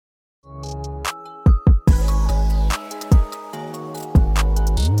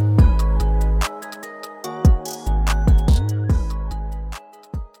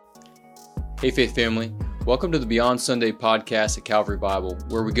Hey Faith family, welcome to the Beyond Sunday podcast at Calvary Bible,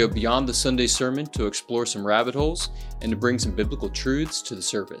 where we go beyond the Sunday sermon to explore some rabbit holes and to bring some biblical truths to the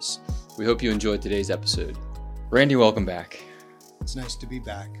surface. We hope you enjoyed today's episode. Randy, welcome back. It's nice to be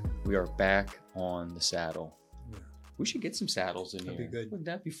back. We are back on the saddle. Yeah. We should get some saddles in That'd here. be good. Wouldn't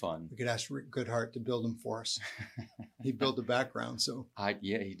that be fun? We could ask Rick Goodhart to build them for us. He built the background, so.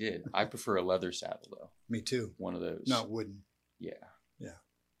 Yeah, he did. I prefer a leather saddle though. Me too. One of those. Not wooden. Yeah. Yeah.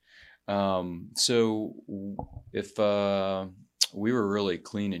 So if we were really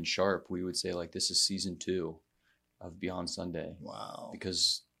clean and sharp, we would say like this is season 2 of Beyond Sunday. Wow.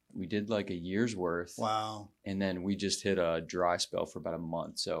 Because we did like a year's worth. Wow. And then we just hit a dry spell for about a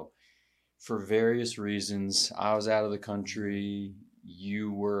month. So for various reasons, I was out of the country.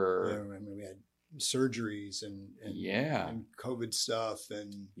 You were. Yeah, I mean, we had surgeries and COVID stuff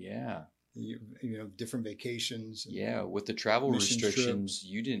and different vacations. Yeah, with the travel restrictions,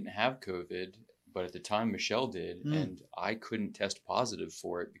 you didn't have COVID, but at the time Michelle did, and I couldn't test positive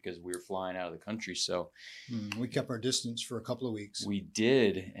for it because we were flying out of the country. So we kept our distance for a couple of weeks. We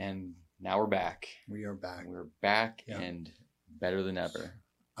did, and now we're back. We are back. We're back and better than ever.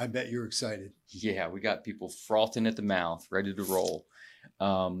 I bet you're excited. Yeah, we got people frothing at the mouth, ready to roll.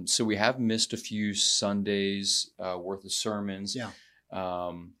 So we have missed a few Sundays worth of sermons. Yeah.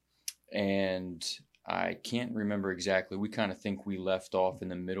 And I can't remember exactly. We kind of think we left off in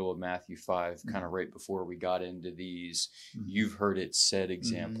the middle of Matthew 5, kind of right before we got into these. You've heard it said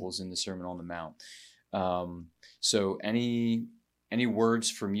examples in the Sermon on the Mount. So any words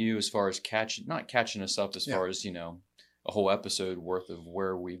from you as far as not catching us up as far as, a whole episode worth of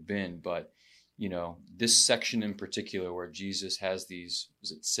where we've been, but, this section in particular where Jesus has these,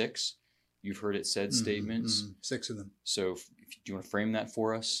 is it 6? You've heard it said statements. 6 of them. So do you want to frame that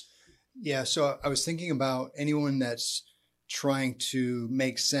for us? Yeah, so I was thinking about anyone that's trying to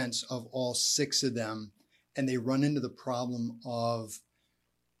make sense of all 6 of them, and they run into the problem of,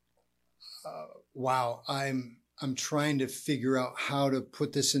 I'm trying to figure out how to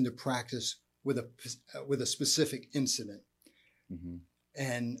put this into practice with a specific incident. Mm-hmm.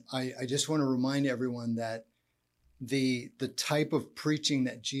 And I just want to remind everyone that the type of preaching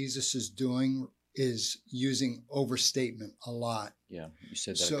that Jesus is doing is using overstatement a lot. Yeah, you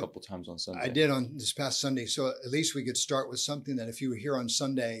said that a couple times on Sunday. I did on this past Sunday. So at least we could start with something that if you were here on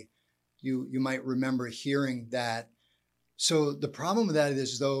Sunday, you might remember hearing that. So the problem with that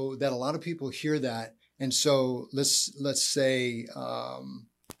is, though, that a lot of people hear that. And so let's say,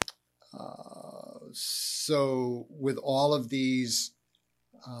 so with all of these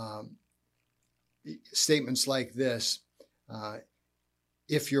statements like this,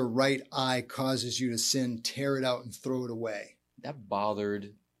 if your right eye causes you to sin, tear it out and throw it away. That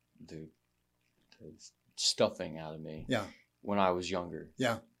bothered the stuffing out of me. Yeah. When I was younger.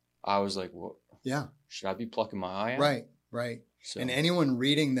 Yeah. I was like, well, yeah. Should I be plucking my eye out? Right. So. And anyone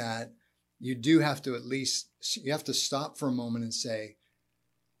reading that, you do have to you have to stop for a moment and say,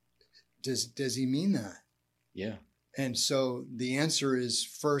 does he mean that? Yeah. And so the answer is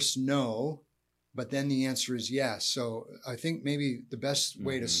first no, but then the answer is yes. So I think maybe the best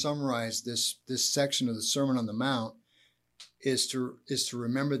way to summarize this section of the Sermon on the Mount is to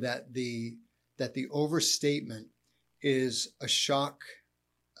remember that the overstatement is a shock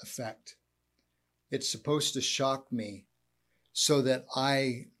effect. It's supposed to shock me so that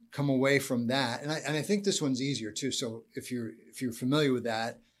I come away from that. And I think this one's easier too. So if you're familiar with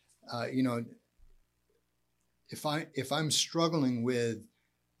that, if I'm struggling with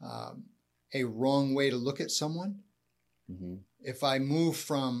a wrong way to look at someone, if I move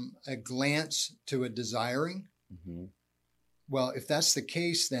from a glance to a desiring, well, if that's the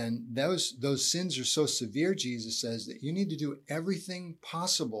case, then those sins are so severe, Jesus says, that you need to do everything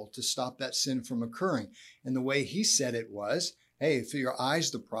possible to stop that sin from occurring. And the way he said it was, hey, if your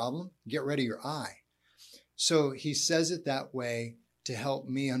eye's the problem, get rid of your eye. So he says it that way to help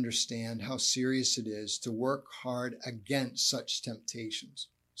me understand how serious it is to work hard against such temptations,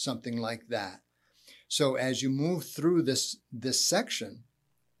 something like that. So as you move through this section,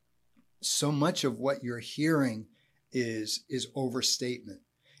 so much of what you're hearing is overstatement.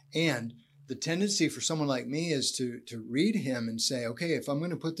 And the tendency for someone like me is to read him and say, okay, if I'm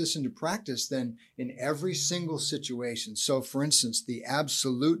going to put this into practice, then in every single situation. So for instance, the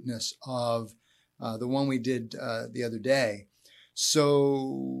absoluteness of the one we did the other day.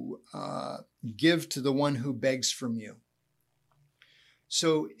 So give to the one who begs from you.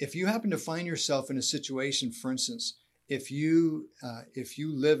 So if you happen to find yourself in a situation, for instance, if you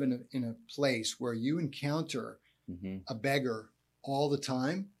live in a place where you encounter a beggar all the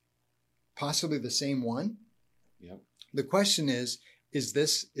time, possibly the same one, yep. The question is is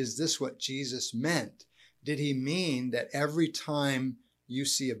this what Jesus meant? Did he mean that every time you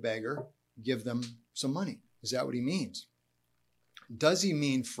see a beggar, give them some money? Is that what he means? Does he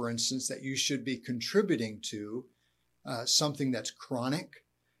mean, for instance, that you should be contributing to something that's chronic,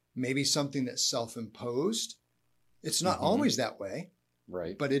 maybe something that's self-imposed? It's not always that way,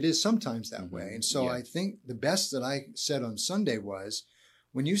 right? But it is sometimes that way. And so I think the best that I said on Sunday was,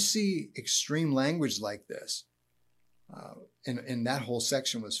 when you see extreme language like this, and that whole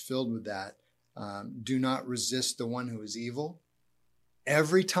section was filled with that, do not resist the one who is evil,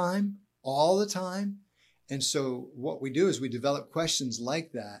 every time, all the time. And so what we do is we develop questions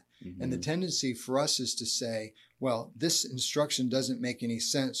like that. And the tendency for us is to say, well, this instruction doesn't make any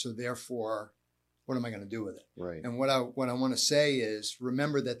sense, so therefore, what am I going to do with it? Right. And what I want to say is,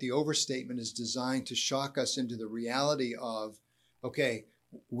 remember that the overstatement is designed to shock us into the reality of, okay,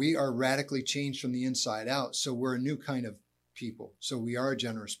 we are radically changed from the inside out, so we're a new kind of people. So we are a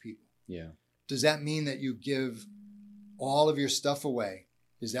generous people. Yeah. Does that mean that you give all of your stuff away?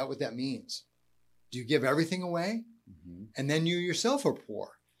 Is that what that means? Do you give everything away? And then you yourself are poor?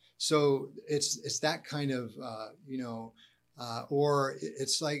 So it's that kind of, or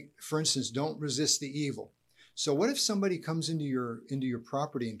it's like, for instance, don't resist the evil. So what if somebody comes into your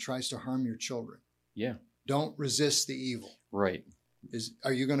property and tries to harm your children? Yeah. Don't resist the evil. Right.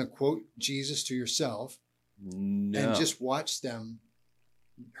 Are you going to quote Jesus to yourself? No. And just watch them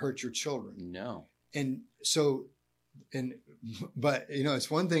hurt your children? No. And so, but it's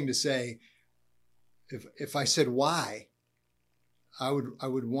one thing to say, if I said why, I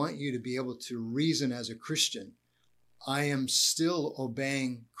would want you to be able to reason as a Christian. I am still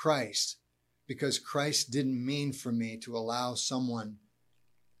obeying Christ because Christ didn't mean for me to allow someone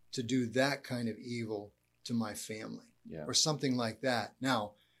to do that kind of evil to my family, or something like that.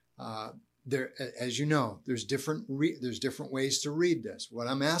 Now, there, as you know, there's different ways to read this. What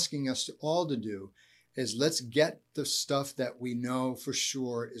I'm asking us all to do is, let's get the stuff that we know for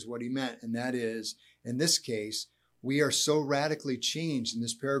sure is what he meant, and that is, in this case, we are so radically changed in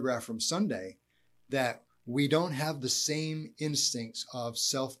this paragraph from Sunday that we don't have the same instincts of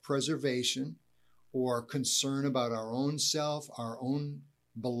self-preservation or concern about our own self, our own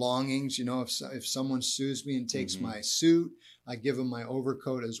belongings. If someone sues me and takes my suit, I give them my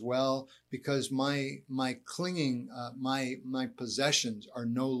overcoat as well, because my clinging, my possessions are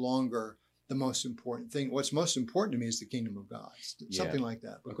no longer the most important thing. What's most important to me is the kingdom of God. Something like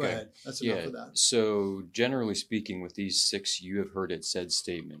that. But go ahead. That's enough of that. So generally speaking, with these 6 you have heard it said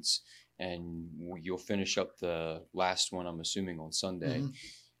statements, and you'll finish up the last one, I'm assuming, on Sunday.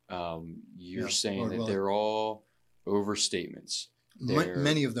 You're saying that they're all overstatements.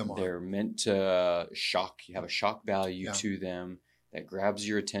 Many of them are. They're meant to have a shock value to them that grabs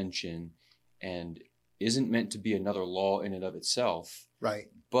your attention and isn't meant to be another law in and of itself. Right.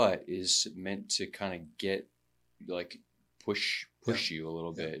 But is meant to kind of get, like, push you a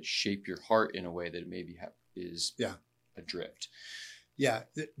little bit, shape your heart in a way that maybe is adrift. Yeah.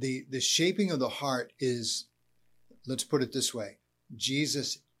 The shaping of the heart is, let's put it this way.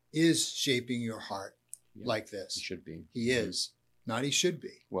 Jesus is shaping your heart like this. He should be. He is. Not he should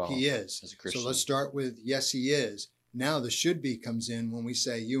be. Well, he is. As a Christian. So let's start with, yes, he is. Now the should be comes in when we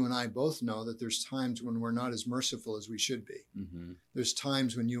say, you and I both know that there's times when we're not as merciful as we should be. There's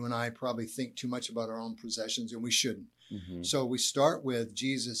times when you and I probably think too much about our own possessions, and we shouldn't. So we start with,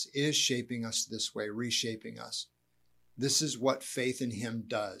 Jesus is shaping us this way, reshaping us. This is what faith in him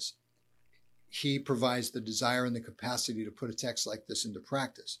does. He provides the desire and the capacity to put a text like this into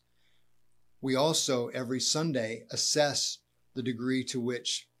practice. We also, every Sunday, assess the degree to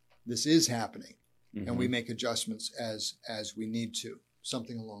which this is happening. And we make adjustments as we need to,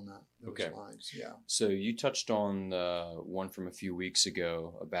 something along those lines. Yeah. So you touched on the one from a few weeks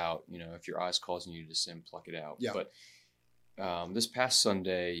ago about, if your eye's causing you to sin, pluck it out. Yeah. But this past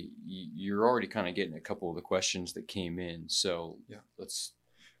Sunday, you're already kind of getting a couple of the questions that came in. So let's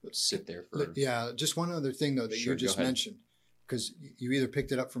sit there for. Just one other thing though that you just mentioned, because you either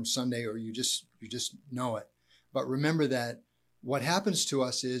picked it up from Sunday or you just know it. But remember that what happens to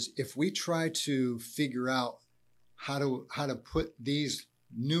us is, if we try to figure out how to put these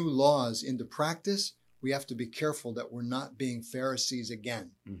new laws into practice, we have to be careful that we're not being Pharisees again.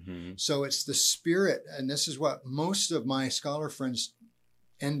 So it's the spirit, and this is what most of my scholar friends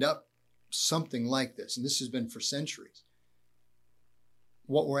end up something like this, and this has been for centuries.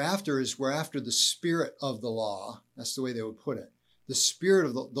 What we're after is the spirit of the law. That's the way they would put it. The spirit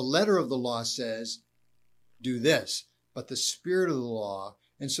of the letter of the law says, do this. But the spirit of the law,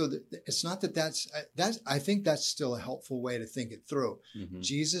 and so it's not that's I think that's still a helpful way to think it through.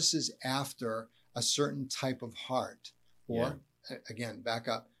 Jesus is after a certain type of heart, or again, back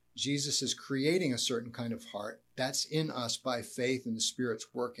up. Jesus is creating a certain kind of heart that's in us by faith, and the Spirit's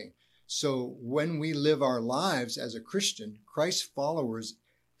working. So when we live our lives as a Christian, Christ's followers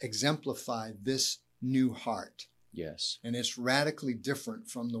exemplify this new heart. Yes. And it's radically different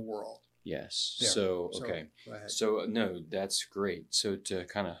from the world. Yes. There. So, okay. Go ahead. So, no, that's great. So to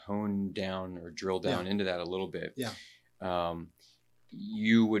kind of hone down or drill down into that a little bit. Yeah.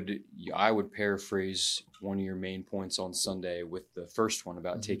 I would paraphrase one of your main points on Sunday with the first one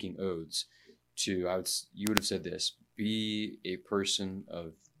about taking oaths. You would have said this: be a person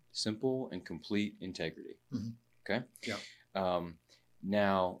of simple and complete integrity. Okay. Yeah.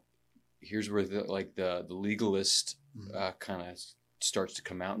 Now, here's where the legalist kind of starts to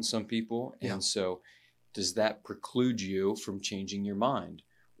come out in some people, and so does that preclude you from changing your mind?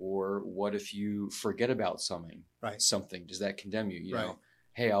 Or what if you forget about something? Right. Something, does that condemn you? You Right. know,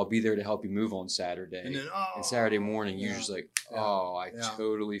 hey, I'll be there to help you move on Saturday. And then, and Saturday morning, you're just like, I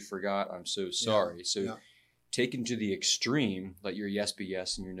totally forgot. I'm so sorry. So taken to the extreme, let your yes be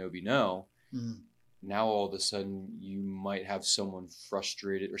yes and your no be no. Now all of a sudden you might have someone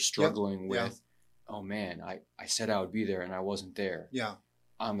frustrated or struggling with, oh man, I said I would be there and I wasn't there. Yeah.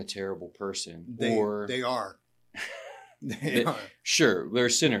 I'm a terrible person. They are. They are. Sure, they're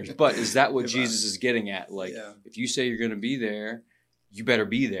sinners, but is that what Jesus is getting at? Like, if you say you're going to be there, you better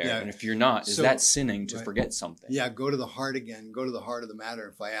be there. Yeah. And if you're not, is that sinning to forget something? Yeah, go to the heart again. Go to the heart of the matter.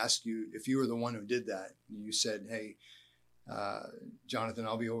 If I asked you, if you were the one who did that, you said, hey, Jonathan,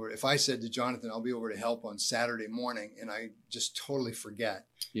 I'll be over. If I said to Jonathan, I'll be over to help on Saturday morning, and I just totally forget.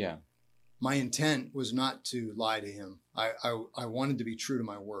 Yeah. My intent was not to lie to him. I wanted to be true to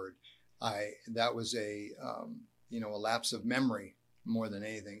my word. That was a lapse of memory more than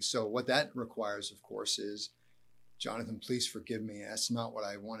anything. So what that requires, of course, is, Jonathan, please forgive me. That's not what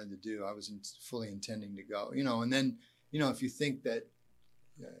I wanted to do. I was fully intending to go, and then, if you think that,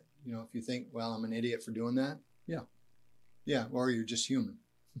 well, I'm an idiot for doing that. Yeah. Or you're just human.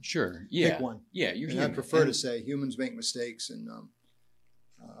 Sure. Yeah. Pick one. Yeah. You're human. I prefer to say humans make mistakes. And,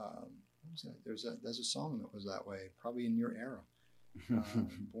 there's a song that was that way, probably in your era,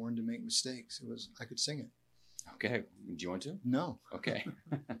 Born to Make Mistakes. I could sing it. Okay. Do you want to? No. Okay.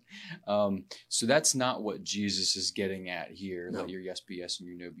 So that's not what Jesus is getting at here. No. Let your yes be yes and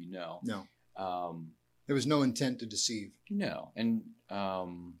your no be no. No. There was no intent to deceive. No. And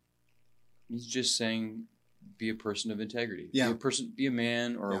he's just saying, be a person of integrity. Yeah. Be a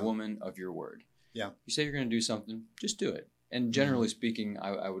man or a woman of your word. Yeah. You say you're going to do something, just do it. And generally speaking,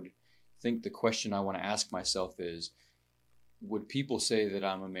 I would think the question I want to ask myself is, would people say that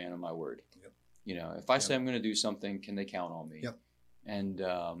I'm a man of my word? If I say I'm going to do something, can they count on me? Yep. And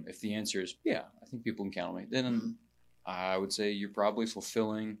if the answer is, yeah, I think people can count on me, then I would say you're probably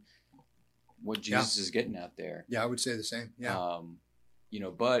fulfilling what Jesus is getting at there. Yeah, I would say the same. Yeah.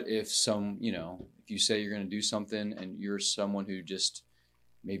 But if if you say you're going to do something and you're someone who just,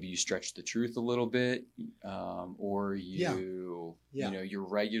 maybe you stretch the truth a little bit, or you're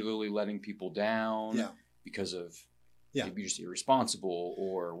regularly letting people down because of, maybe you're just irresponsible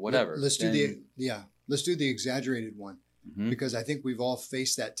or whatever. Let's do the exaggerated one, because I think we've all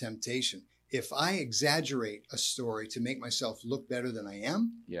faced that temptation. If I exaggerate a story to make myself look better than I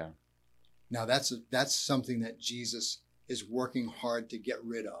am, now that's something that Jesus is working hard to get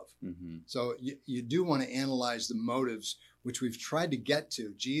rid of. So you do want to analyze the motives, which we've tried to get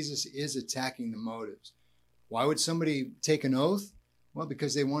to. Jesus is attacking the motives. Why would somebody take an oath? Well,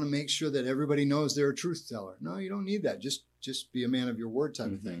 because they want to make sure that everybody knows they're a truth teller. No, you don't need that. Just be a man of your word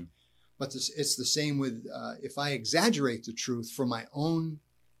type of thing. But it's the same with if I exaggerate the truth for my own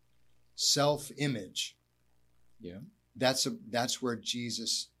self-image. Yeah, that's where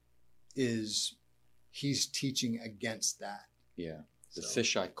Jesus is. He's teaching against that. Yeah, the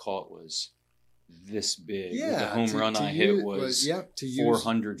fish I caught was this big. Yeah, the home run I hit was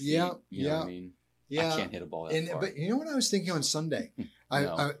 400 feet. Yeah, you know what I mean? I can't hit a ball that far. But you know what I was thinking on Sunday?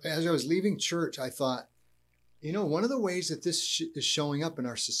 As I was leaving church, I thought, one of the ways that this is showing up in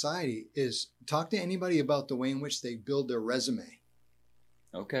our society is talk to anybody about the way in which they build their resume.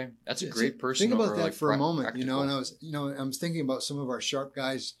 Okay, that's a great person. Think about that for a moment, practical. And I was thinking about some of our sharp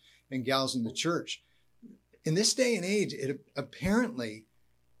guys and gals in the church. In this day and age, it apparently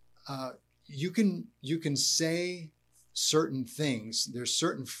you can say certain things. There's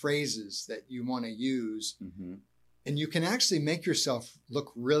certain phrases that you want to use, and you can actually make yourself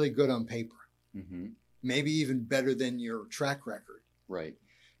look really good on paper. Maybe even better than your track record. Right.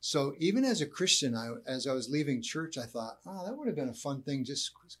 So even as a Christian, as I was leaving church, I thought, that would have been a fun thing,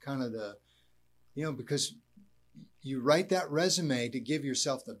 just kind of because you write that resume to give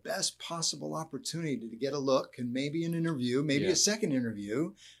yourself the best possible opportunity to get a look and maybe an interview, maybe a second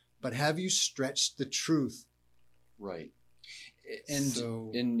interview, but have you stretched the truth? Right.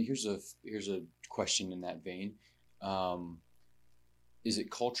 And here's a question in that vein. Is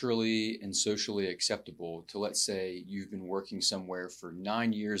it culturally and socially acceptable to, let's say you've been working somewhere for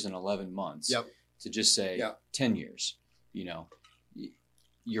 9 years and 11 months to just say 10 years, you know,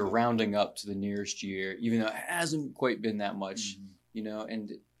 you're rounding up to the nearest year, even though it hasn't quite been that much, you know,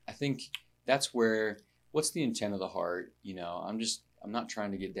 and I think that's where, what's the intent of the heart? You know, I'm not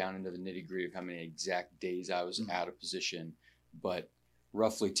trying to get down into the nitty gritty of how many exact days I was out of position, but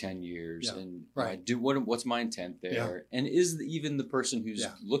roughly 10 years. And what's my intent there? And is even the person who's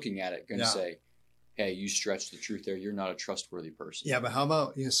looking at it going to say, hey, you stretched the truth there, you're not a trustworthy person? Yeah, but how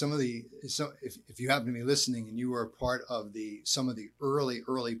about, you know, if you happen to be listening and you were a part of some of the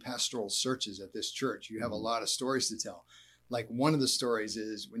early pastoral searches at this church, you have a lot of stories to tell. Like one of the stories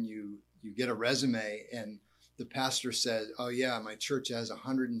is when you get a resume and the pastor says, oh yeah, my church has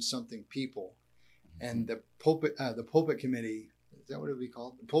 100 and something people, and the pulpit committee, is that what it would be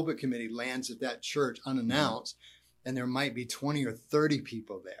called? The pulpit committee lands at that church unannounced, and there might be 20 or 30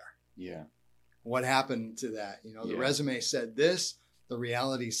 people there. Yeah. What happened to that? You know, the resume said this, the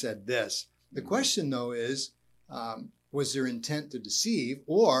reality said this. The question though is, was there intent to deceive,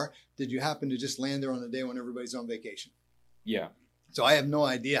 or did you happen to just land there on the day when everybody's on vacation? Yeah. So I have no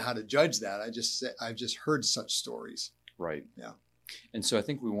idea how to judge that. I've just heard such stories. Right. Yeah. And so I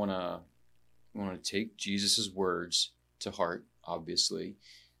think we want to take Jesus's words to heart, obviously,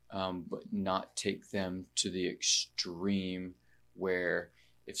 but not take them to the extreme where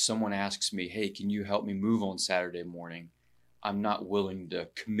if someone asks me, hey, can you help me move on Saturday morning? I'm not willing to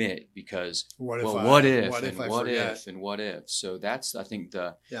commit because what if? So that's, I think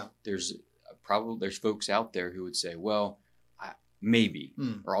there's folks out there who would say, well, maybe,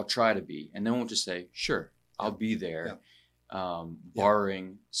 or I'll try to be. And then we'll just say, sure, I'll be there,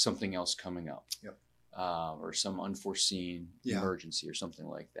 barring something else coming up. Or some unforeseen emergency or something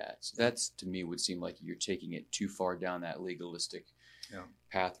like that. So that's, to me, would seem like you're taking it too far down that legalistic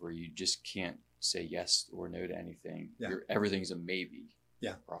path where you just can't say yes or no to anything. Everything's a maybe.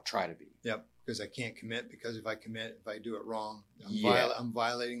 Or I'll try to be. Because I can't commit, because if I do it wrong, I'm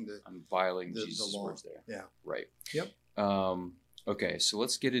violating Jesus' law. Words there. Yeah. Right. Okay, so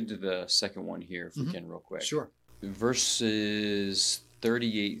let's get into the second one here if we can real quick. Sure. Verses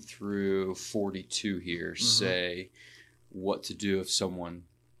 38 through 42 here say what to do if someone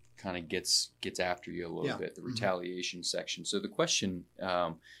kind of gets after you a little bit, the retaliation section. So the question,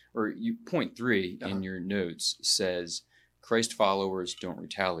 point 3 in your notes says, Christ followers don't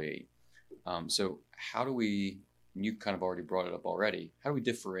retaliate. So how do we, and you kind of already brought it up already, how do we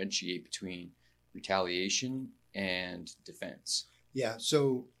differentiate between retaliation and defense? Yeah,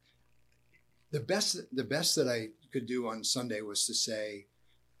 so the best that I could do on Sunday was to say,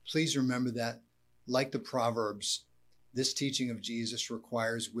 please remember that, like the Proverbs, this teaching of Jesus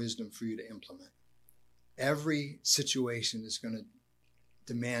requires wisdom for you to implement. Every situation is going to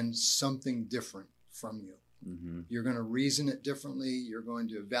demand something different from you. You're going to reason it differently. You're going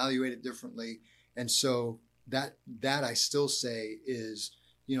to evaluate it differently. And so that I still say is,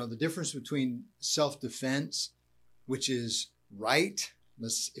 you know, the difference between self-defense, which is right,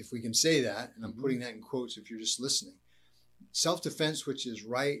 if we can say that, and I'm putting that in quotes if you're just listening. Self-defense, which is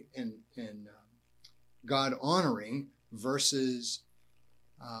right and God honoring, versus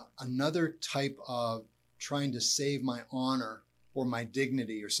another type of trying to save my honor or my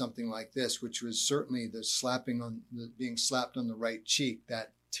dignity or something like this, which was certainly being slapped on the right cheek,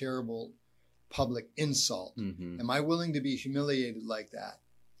 that terrible public insult. Am I willing to be humiliated like that?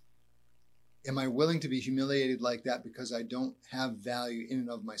 Am I willing to be humiliated like that because I don't have value in and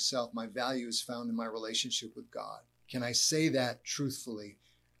of myself? My value is found in my relationship with God. Can I say that truthfully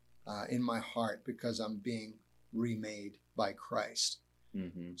in my heart because I'm being remade by Christ?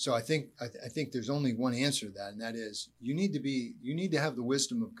 So I think there's only one answer to that, and that is you need to have the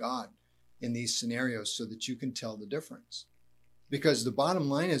wisdom of God in these scenarios so that you can tell the difference. Because the bottom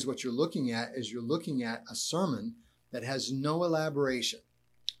line is what you're looking at is you're looking at a sermon that has no elaboration.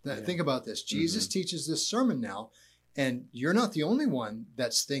 Now, think about this. Jesus teaches this sermon now, and you're not the only one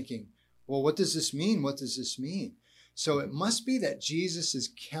that's thinking, well, what does this mean? What does this mean? So it must be that Jesus is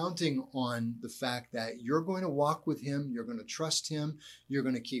counting on the fact that you're going to walk with him, you're going to trust him, you're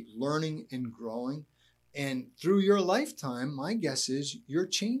going to keep learning and growing. And through your lifetime, my guess is you're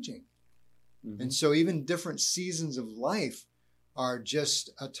changing. And so even different seasons of life are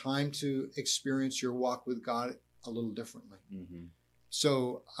just a time to experience your walk with God a little differently.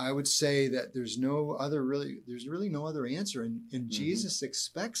 So I would say that there's really no other answer. And Jesus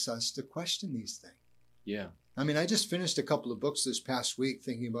expects us to question these things. Yeah. I mean, I just finished a couple of books this past week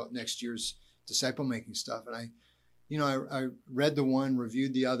thinking about next year's disciple making stuff. And I read the one,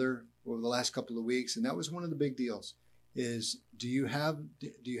 reviewed the other over the last couple of weeks. And that was one of the big deals is, do you have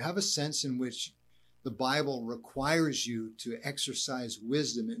a sense in which the Bible requires you to exercise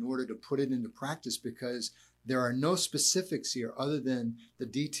wisdom in order to put it into practice? Because there are no specifics here other than the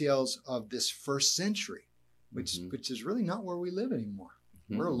details of this first century, which is really not where we live anymore.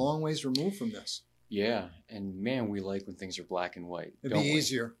 We're a long ways removed from this. Yeah. And man, we like when things are black and white. It'd be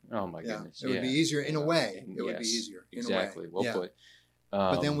easier. Oh my goodness. It would be easier in a way. It would be easier in exactly. a way. Well put.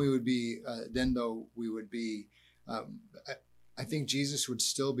 But then we would be, I think Jesus would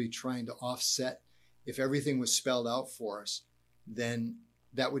still be trying to offset. If everything was spelled out for us, then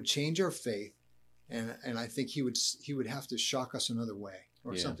that would change our faith. And I think he would have to shock us another way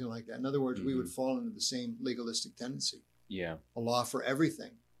or something like that. In other words, we would fall into the same legalistic tendency. Yeah. A law for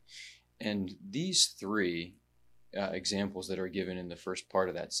everything. And these three examples that are given in the first part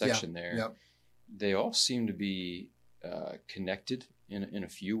of that section they all seem to be connected in a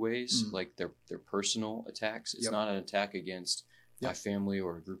few ways, like they're personal attacks. It's not an attack against my family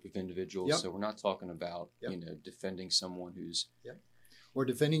or a group of individuals. So we're not talking about, defending someone who's or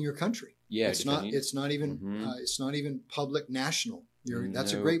defending your country. Yeah. It's not even public national.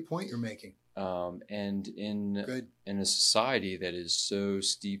 That's a great point you're making. And in a society that is so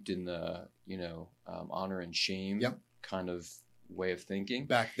steeped in the, honor and shame kind of way of thinking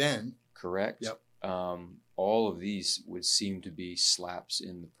back then. Correct. Yep. All of these would seem to be slaps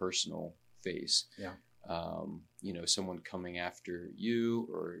in the personal face. Yeah. Someone coming after you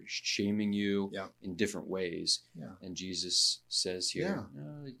or shaming you in different ways. Yeah. And Jesus says here,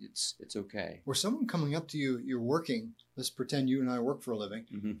 no, it's okay. Or someone coming up to you, you're working. Let's pretend you and I work for a living.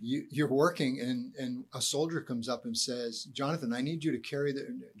 You're working and a soldier comes up and says, Jonathan, I need you to carry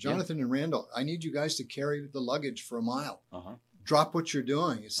Jonathan and Randall, I need you guys to carry the luggage for a mile. Drop what you're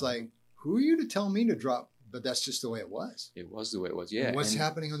doing. It's like, who are you to tell me to drop? But that's just the way it was. It was the way it was, yeah. And what's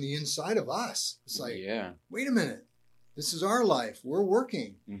happening on the inside of us? It's like, wait a minute. This is our life. We're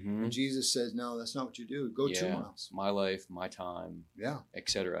working. And Jesus says, no, that's not what you do. Go 2 miles. My life, my time,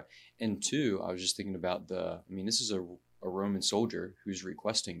 etc. And two, I was just thinking about this is a Roman soldier who's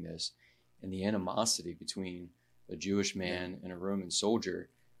requesting this, and the animosity between a Jewish man and a Roman soldier.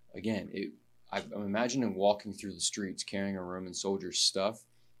 Again, I'm imagining walking through the streets carrying a Roman soldier's stuff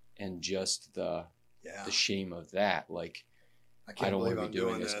and just the shame of that. Like, I don't want to be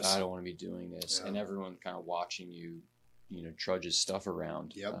doing this. I don't want to be doing this. And everyone kind of watching you, trudge his stuff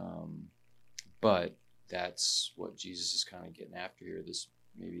around. Yep. But that's what Jesus is kind of getting after here. This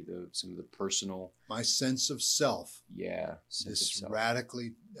maybe some of the personal. My sense of self. Yeah. This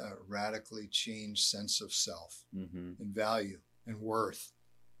radically changed sense of self and value and worth.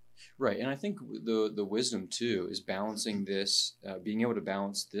 Right. And I think the wisdom too is balancing this, being able to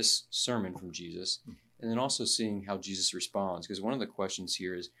balance this sermon from Jesus and then also seeing how Jesus responds. Because one of the questions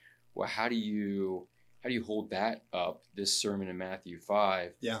here is, well, how do you hold that up, this sermon in Matthew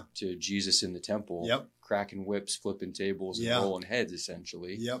 5 to Jesus in the temple, cracking whips, flipping tables, and rolling heads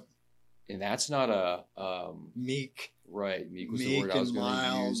essentially. Yep. And that's not a meek. Right. Meek was the word I was going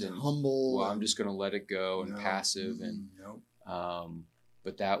to use. And humble. Well, I'm just going to let it go and passive. And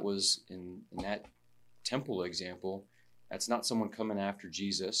but that was in that temple example, that's not someone coming after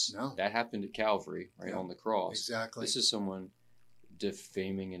Jesus. No. That happened at Calvary, right, on the cross. Exactly. This is someone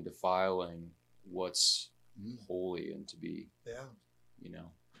defaming and defiling what's holy and to be,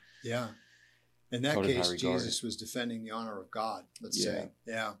 Yeah. In that case, Jesus was defending the honor of God, let's say.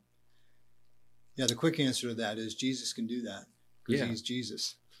 Yeah. Yeah, the quick answer to that is Jesus can do that because he's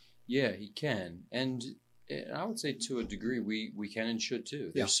Jesus. Yeah, he can. And I would say to a degree we can and should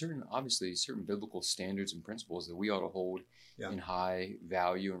too. There's certain biblical standards and principles that we ought to hold in high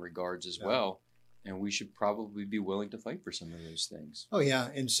value and regards as well. And we should probably be willing to fight for some of those things. Oh, yeah.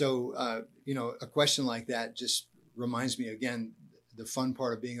 And so, a question like that just reminds me again, the fun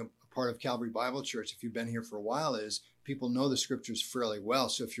part of being a part of Calvary Bible Church, if you've been here for a while, is people know the scriptures fairly well.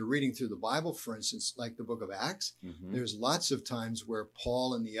 So if you're reading through the Bible, for instance, like the book of Acts, there's lots of times where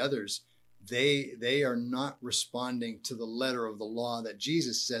Paul and the others, they are not responding to the letter of the law that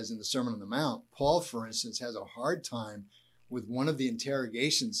Jesus says in the Sermon on the Mount. Paul, for instance, has a hard time with one of the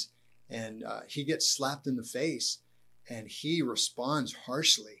interrogations, and he gets slapped in the face, and he responds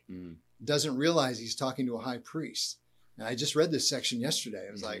harshly. Doesn't realize he's talking to a high priest. And I just read this section yesterday.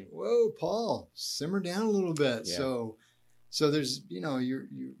 I was like, "Whoa, Paul, simmer down a little bit." Yeah. So there's,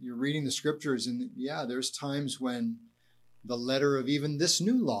 you're reading the scriptures, and there's times when the letter of even this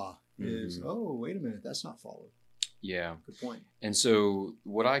new law is, oh, wait a minute, that's not followed. Yeah. Good point. And so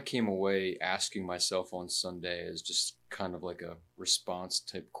what I came away asking myself on Sunday is just kind of like a response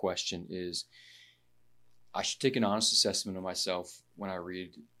type question is, I should take an honest assessment of myself when I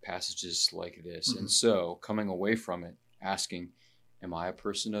read passages like this. And so coming away from it, asking, am I a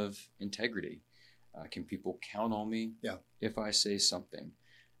person of integrity? Can people count on me if I say something?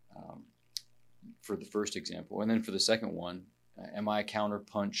 For the first example. And then for the second one, am I a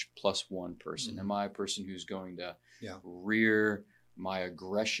counterpunch plus one person? Am I a person who's going to rear my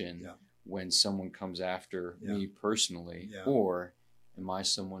aggression when someone comes after me personally? Or am I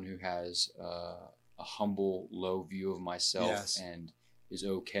someone who has a humble, low view of myself and is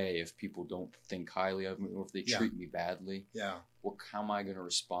okay if people don't think highly of me or if they treat me badly? Well, how am I going to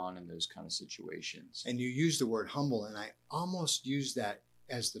respond in those kind of situations? And you use the word humble, and I almost use that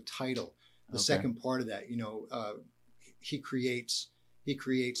as the title. The second part of that, he creates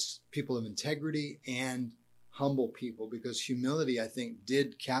people of integrity and humble people, because humility, I think,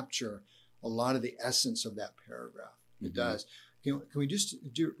 did capture a lot of the essence of that paragraph. It does. Can we just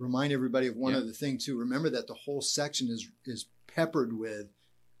remind everybody of one other thing too? Remember that the whole section is peppered with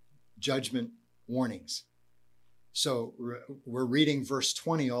judgment warnings. So we're reading verse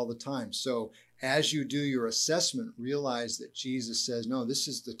 20 all the time. So as you do your assessment, realize that Jesus says, no, this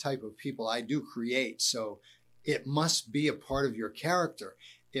is the type of people I do create. So it must be a part of your character.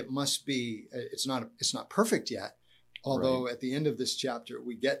 It must be, it's not perfect yet. Although at the end of this chapter,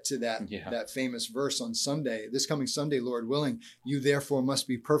 we get to that famous verse on Sunday, this coming Sunday, Lord willing, you therefore must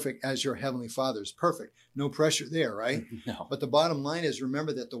be perfect as your heavenly Father is perfect. No pressure there, right? No. But the bottom line is,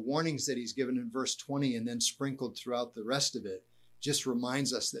 remember that the warnings that he's given in verse 20 and then sprinkled throughout the rest of it just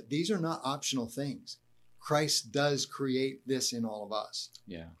reminds us that these are not optional things. Christ does create this in all of us.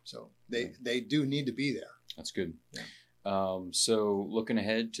 Yeah. So they do need to be there. That's good. Yeah. So looking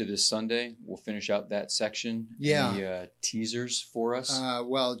ahead to this Sunday, we'll finish out that section. Yeah. Any teasers for us?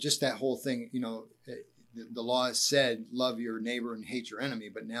 Well, just that whole thing, the law has said, love your neighbor and hate your enemy,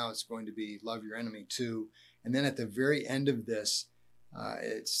 but now it's going to be love your enemy too. And then at the very end of this,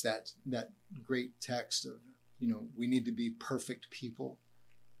 it's that great text of, we need to be perfect people.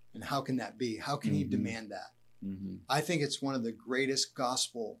 And how can that be? How can he demand that? I think it's one of the greatest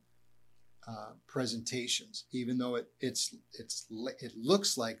gospel presentations, even though it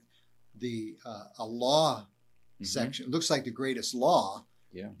looks like a law section. It looks like the greatest law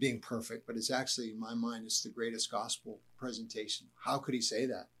being perfect, but it's actually, in my mind, it's the greatest gospel presentation. How could he say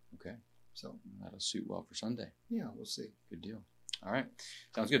that? Okay. So that'll suit well for Sunday. Yeah, we'll see. Good deal. All right.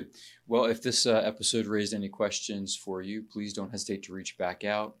 Sounds good. Well, if this episode raised any questions for you, please don't hesitate to reach back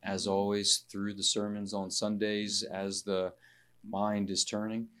out. As always, through the sermons on Sundays, as the mind is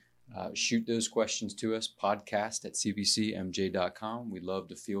turning, shoot those questions to us, podcast@cbcmj.com. We'd love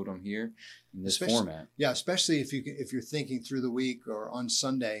to field them here in this format. Yeah, especially if you're thinking through the week or on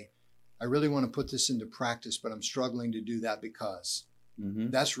Sunday, I really want to put this into practice, but I'm struggling to do that because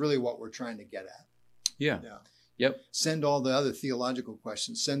that's really what we're trying to get at. Yeah. Yep. Send all the other theological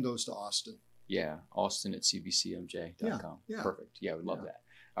questions. Send those to Austin. Yeah, Austin@cbcmj.com. Yeah. Perfect. Yeah, we'd love that.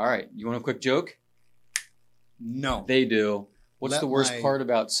 All right. You want a quick joke? No. They do. What's the worst part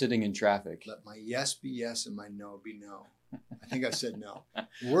about sitting in traffic? Let my yes be yes and my no be no. I think I said no.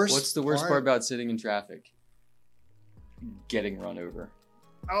 What's the worst part about sitting in traffic? Getting run over.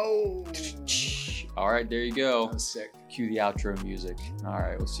 Oh. All right, there you go. I was sick. Cue the outro music. All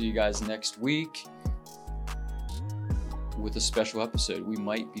right, we'll see you guys next week with a special episode. We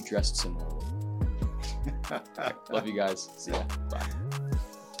might be dressed similarly. Love you guys. See ya. Bye.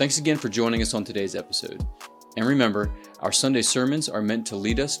 Thanks again for joining us on today's episode. And remember, our Sunday sermons are meant to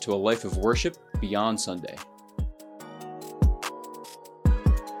lead us to a life of worship beyond Sunday.